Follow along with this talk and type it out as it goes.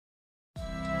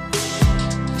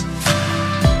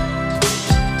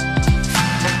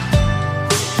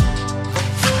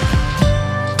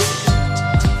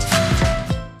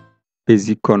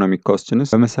basic economic questions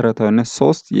በመሰረታዊነት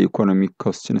ሶስት የኢኮኖሚክ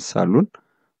questions አሉን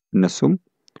እነሱም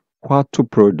what to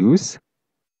produce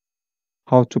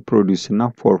how to produce እና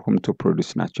for whom to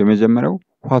produce ናቸው የመጀመሪያው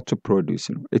what to produce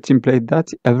ነው it implies that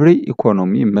every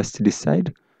economy must decide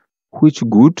which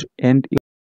good and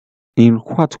in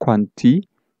what quantity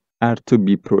are to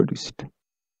be produced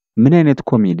ምን አይነት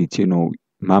ኮሞዲቲ ነው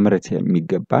ማምረት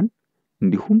የሚገባን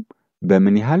እንዲሁም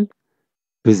በምን ያህል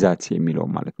ብዛት የሚለው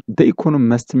ማለት ነው the economy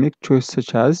must make choices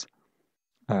such as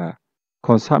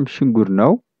consumption good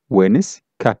ነው ወይንስ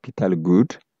capital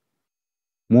good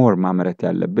more ማምረት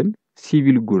ያለብን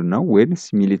civil good ነው ወይንስ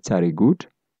military good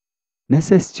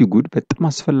necessity good በጣም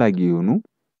አስፈላጊ የሆኑ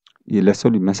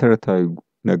ለሰው ልጅ መሰረታዊ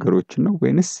ነገሮችን ነው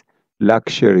ወይንስ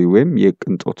luxury ወይም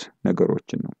የቅንጦት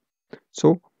ነገሮችን ነው so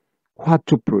what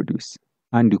to produce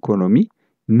አንድ ኢኮኖሚ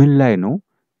ምን ላይ ነው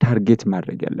ታርጌት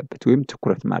ማድረግ ያለበት ወይም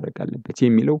ትኩረት ማድረግ ያለበት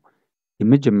የሚለው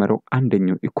የመጀመሪያው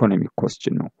አንደኛው ኢኮኖሚክ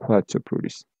question ነው what to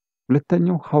produce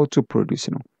ሁለተኛው how to produce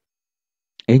ነው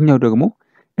ይሄኛው ደግሞ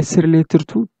is related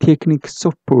to techniques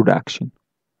of production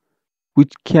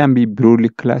which can be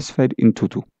broadly classified into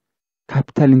two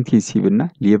capital intensive እና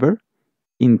labor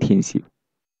intensive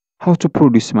how to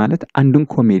produce ማለት አንድን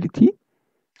ኮሞዲቲ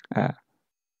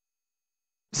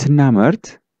ስናመርት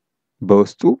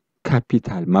በውስጡ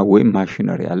ካፒታል ወይም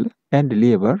ማሽነሪ አለ and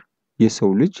labor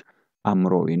የሰው ልጅ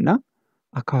አምሮዊና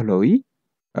አካላዊ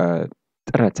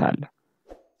ጥረት አለ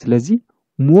ስለዚህ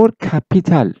more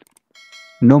capital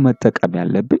ነው መጠቀም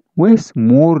ያለብን ወይስ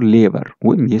more labor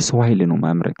ወይም የሰው ኃይል ነው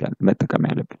ማምረት መጠቀም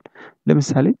ያለብን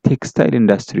ለምሳሌ ቴክስታይል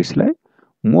ኢንዳስትሪስ ላይ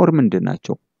more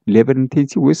ምንድናቸው labor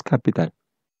intensive ወይስ capital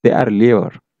they are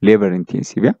labor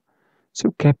intensive yeah so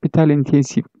capital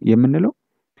intensive የምንለው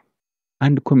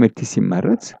አንድ ኮሞዲቲ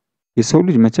ሲመረት የሰው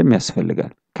ልጅ መቼም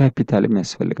ያስፈልጋል ካፒታልም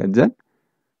ያስፈልጋል ዘን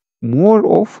more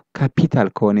of capital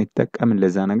ከሆነ የተጠቀምን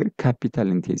ለዛ ነገር capital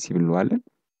intensive እንለዋለን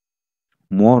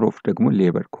more of ደግሞ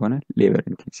labor ከሆነ labor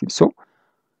intensive so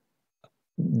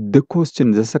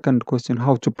the second question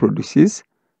how to produce is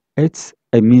it's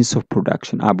a means of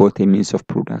production about a means of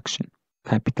production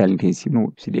capital intensive ነው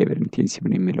labor intensive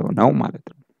ነው የሚለው ነው ማለት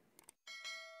ነው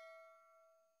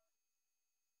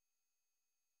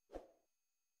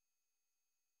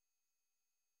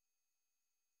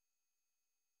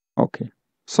Okay.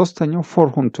 ሶስተኛው for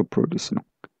whom to produce ነው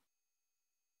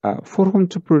for whom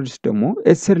to produce ደግሞ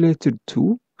is related to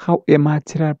how a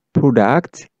material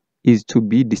product is to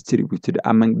be distributed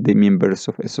among the members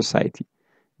of a society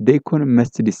the economy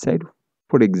must decide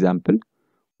for example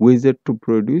whether to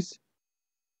produce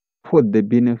for the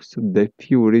benefit of the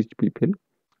few rich people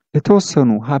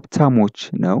የተወሰኑ ሀብታሞች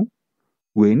ነው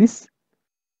ወይንስ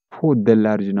for the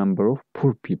large number of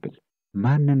poor people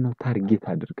ማንን ነው ታርጌት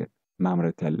አድርገን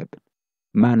ማምረት ያለብን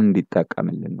ማን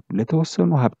እንዲጠቀምልን ነው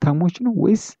ለተወሰኑ ሀብታሞች ነው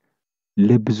ወይስ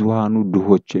ለብዙሃኑ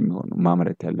ድሆች የሚሆኑ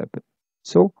ማምረት ያለብን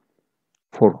so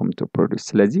for whom to produce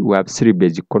ስለዚህ we have three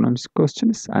basic economic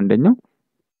questions አንደኛው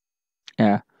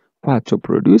what to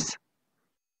produce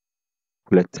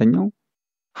ሁለተኛው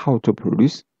how to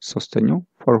produce ሶስተኛው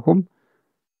for whom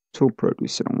to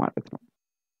produce ነው ማለት ነው